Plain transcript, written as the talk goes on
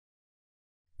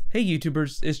Hey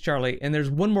YouTubers, it's Charlie, and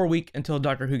there's one more week until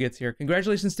Doctor Who gets here.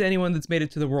 Congratulations to anyone that's made it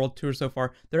to the world tour so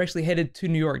far. They're actually headed to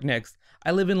New York next.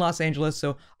 I live in Los Angeles,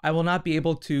 so I will not be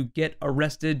able to get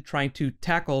arrested trying to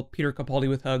tackle Peter Capaldi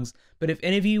with hugs, but if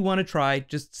any of you want to try,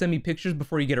 just send me pictures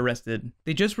before you get arrested.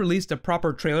 They just released a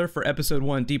proper trailer for episode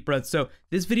 1, Deep Breath, so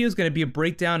this video is going to be a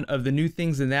breakdown of the new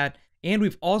things in that, and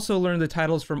we've also learned the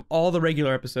titles from all the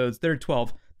regular episodes. There are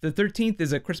 12. The 13th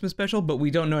is a Christmas special, but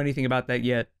we don't know anything about that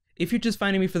yet. If you're just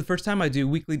finding me for the first time, I do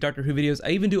weekly Doctor Who videos.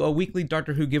 I even do a weekly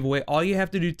Doctor Who giveaway. All you have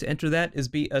to do to enter that is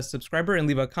be a subscriber and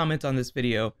leave a comment on this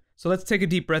video. So let's take a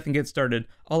deep breath and get started.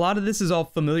 A lot of this is all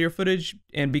familiar footage,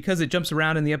 and because it jumps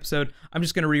around in the episode, I'm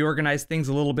just going to reorganize things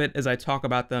a little bit as I talk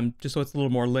about them, just so it's a little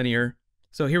more linear.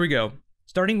 So here we go.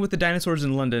 Starting with the dinosaurs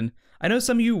in London. I know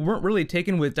some of you weren't really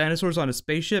taken with dinosaurs on a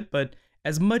spaceship, but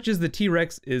as much as the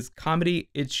T-Rex is comedy,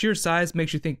 its sheer size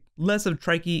makes you think less of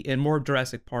Trikey and more of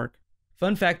Jurassic Park.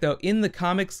 Fun fact though, in the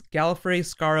comics, Gallifrey,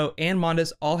 Skaro, and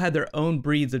Mondas all had their own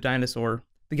breeds of dinosaur.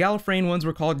 The Gallifreyan ones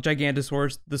were called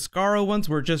Gigantosaurs, the Skaro ones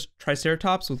were just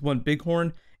Triceratops with one big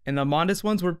horn, and the Mondas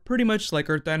ones were pretty much like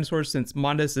Earth dinosaurs since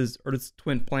Mondas is Earth's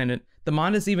twin planet. The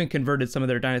Mondas even converted some of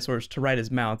their dinosaurs to ride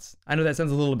as mounts. I know that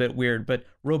sounds a little bit weird, but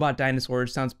robot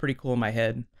dinosaurs sounds pretty cool in my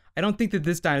head. I don't think that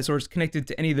this dinosaur is connected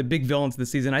to any of the big villains this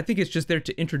season. I think it's just there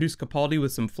to introduce Capaldi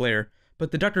with some flair. But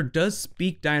the Doctor does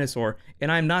speak dinosaur,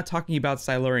 and I'm not talking about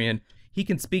Silurian. He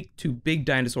can speak to big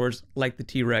dinosaurs like the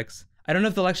T-Rex. I don't know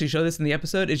if they'll actually show this in the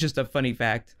episode, it's just a funny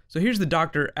fact. So here's the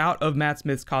Doctor out of Matt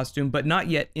Smith's costume, but not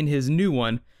yet in his new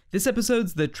one. This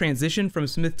episode's the transition from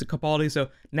Smith to Capaldi, so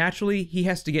naturally he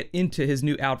has to get into his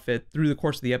new outfit through the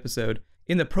course of the episode.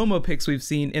 In the promo pics we've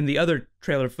seen in the other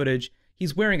trailer footage,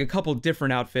 he's wearing a couple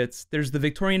different outfits. There's the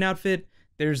Victorian outfit,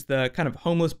 there's the kind of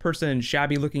homeless person,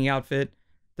 shabby looking outfit.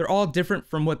 They're all different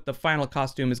from what the final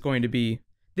costume is going to be.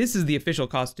 This is the official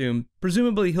costume.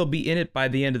 Presumably he'll be in it by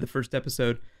the end of the first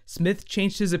episode. Smith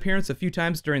changed his appearance a few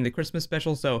times during the Christmas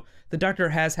special, so the Doctor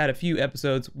has had a few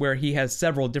episodes where he has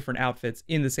several different outfits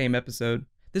in the same episode.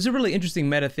 There's a really interesting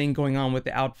meta thing going on with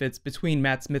the outfits between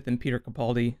Matt Smith and Peter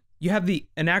Capaldi. You have the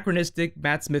anachronistic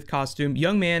Matt Smith costume,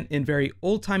 young man in very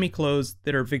old-timey clothes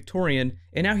that are Victorian,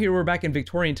 and now here we're back in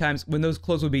Victorian times when those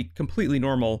clothes would be completely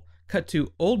normal. Cut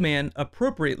to old man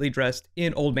appropriately dressed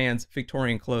in old man's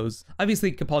Victorian clothes.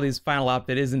 Obviously Capaldi's final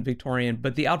outfit isn't Victorian,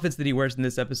 but the outfits that he wears in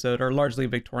this episode are largely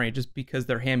Victorian just because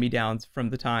they're hand-me-downs from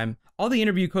the time. All the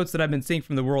interview quotes that I've been seeing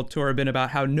from the World Tour have been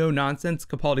about how no-nonsense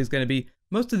Capaldi's going to be.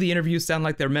 Most of the interviews sound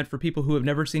like they're meant for people who have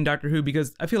never seen Doctor Who,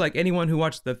 because I feel like anyone who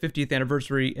watched the 50th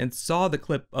anniversary and saw the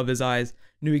clip of his eyes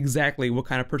knew exactly what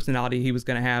kind of personality he was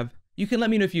going to have. You can let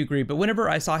me know if you agree, but whenever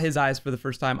I saw his eyes for the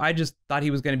first time, I just thought he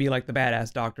was going to be like the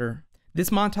badass Doctor. This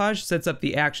montage sets up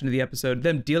the action of the episode,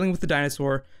 them dealing with the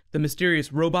dinosaur, the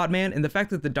mysterious robot man, and the fact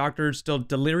that the Doctor is still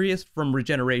delirious from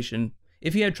regeneration.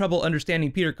 If he had trouble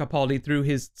understanding Peter Capaldi through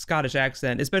his Scottish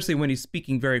accent, especially when he's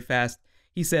speaking very fast,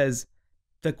 he says,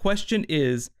 "The question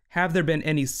is, have there been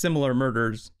any similar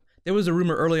murders?" There was a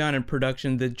rumor early on in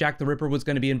production that Jack the Ripper was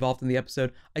going to be involved in the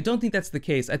episode. I don't think that's the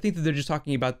case. I think that they're just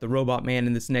talking about the robot man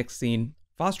in this next scene.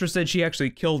 Foster said she actually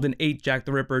killed and ate Jack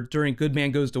the Ripper during Good Man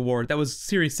Goes to War. That was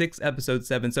Series 6, Episode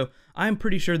 7, so I'm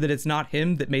pretty sure that it's not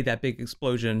him that made that big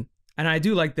explosion. And I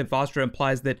do like that Foster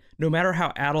implies that no matter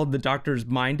how addled the Doctor's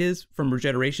mind is from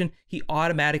regeneration, he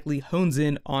automatically hones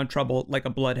in on trouble like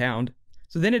a bloodhound.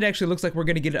 So then it actually looks like we're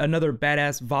going to get another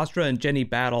badass Vostra and Jenny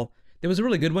battle. There was a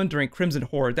really good one during Crimson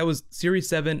Horde. That was Series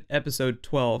 7, Episode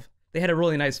 12. They had a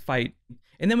really nice fight.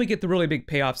 And then we get the really big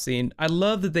payoff scene. I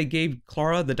love that they gave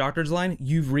Clara the Doctor's line,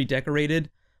 "You've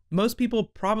redecorated." Most people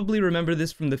probably remember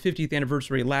this from the 50th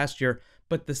anniversary last year,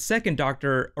 but the second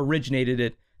Doctor originated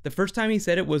it. The first time he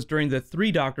said it was during the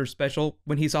 3 Doctors special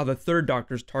when he saw the 3rd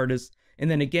Doctor's TARDIS, and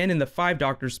then again in the 5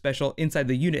 Doctors special inside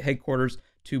the unit headquarters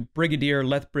to Brigadier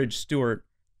Lethbridge Stewart.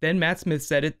 Then Matt Smith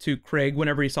said it to Craig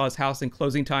whenever he saw his house in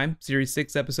Closing Time, Series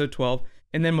 6, Episode 12,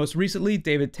 and then most recently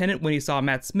David Tennant when he saw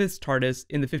Matt Smith's TARDIS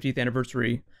in the 50th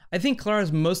anniversary. I think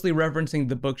Clara's mostly referencing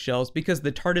the bookshelves because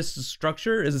the TARDIS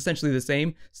structure is essentially the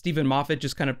same. Stephen Moffat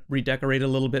just kind of redecorated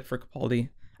a little bit for Capaldi.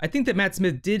 I think that Matt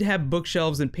Smith did have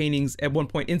bookshelves and paintings at one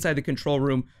point inside the control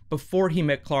room before he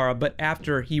met Clara, but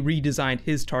after he redesigned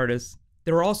his TARDIS.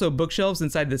 There were also bookshelves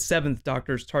inside the 7th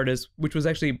Doctor's TARDIS, which was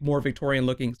actually more Victorian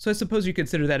looking, so I suppose you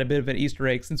consider that a bit of an Easter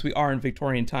egg since we are in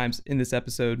Victorian times in this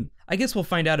episode. I guess we'll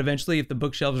find out eventually if the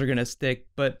bookshelves are going to stick,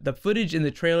 but the footage in the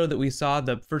trailer that we saw,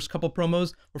 the first couple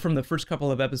promos, were from the first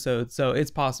couple of episodes, so it's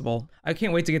possible. I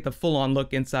can't wait to get the full-on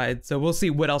look inside, so we'll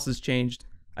see what else has changed.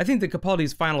 I think that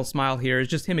Capaldi's final smile here is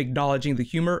just him acknowledging the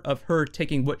humor of her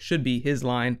taking what should be his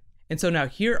line. And so now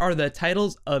here are the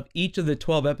titles of each of the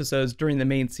 12 episodes during the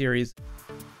main series.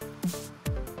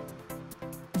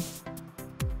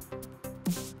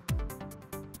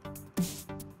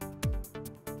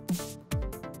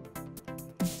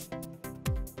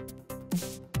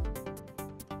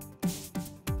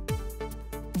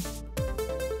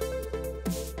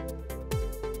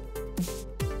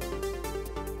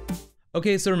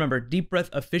 Okay, so remember, Deep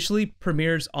Breath officially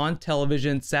premieres on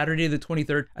television Saturday the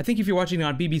 23rd. I think if you're watching it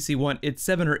on BBC One, it's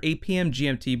 7 or 8 p.m.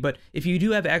 GMT, but if you do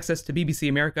have access to BBC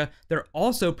America, they're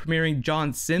also premiering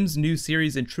John Sims' new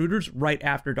series Intruders right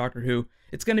after Doctor Who.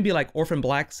 It's going to be like Orphan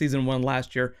Black Season 1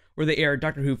 last year, where they aired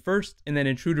Doctor Who first and then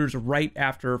Intruders right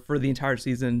after for the entire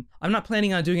season. I'm not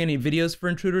planning on doing any videos for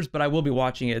Intruders, but I will be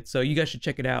watching it, so you guys should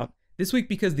check it out. This week,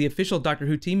 because the official Doctor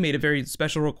Who team made a very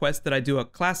special request that I do a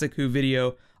Classic Who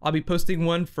video, I'll be posting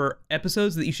one for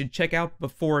episodes that you should check out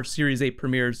before Series 8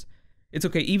 premieres. It's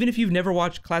okay, even if you've never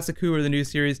watched Classic Who or the new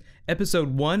series,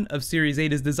 Episode 1 of Series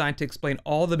 8 is designed to explain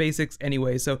all the basics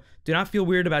anyway, so do not feel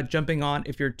weird about jumping on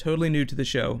if you're totally new to the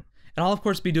show. And I'll of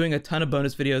course be doing a ton of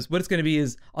bonus videos. What it's going to be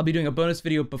is I'll be doing a bonus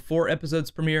video before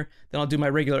episodes premiere, then I'll do my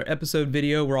regular episode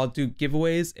video where I'll do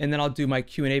giveaways, and then I'll do my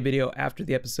Q&A video after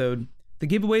the episode. The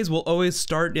giveaways will always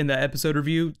start in the episode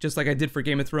review, just like I did for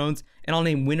Game of Thrones, and I'll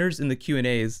name winners in the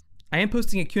Q&As. I am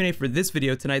posting a Q&A for this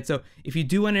video tonight, so if you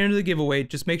do want to enter the giveaway,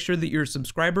 just make sure that you're a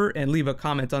subscriber and leave a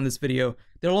comment on this video.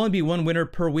 There'll only be one winner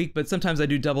per week, but sometimes I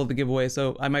do double the giveaway,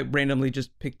 so I might randomly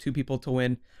just pick 2 people to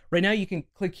win. Right now, you can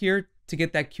click here to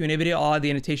get that Q&A video. I'll add the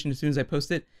annotation as soon as I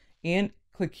post it, and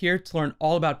click here to learn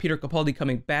all about Peter Capaldi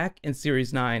coming back in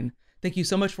Series 9. Thank you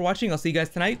so much for watching. I'll see you guys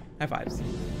tonight. High fives.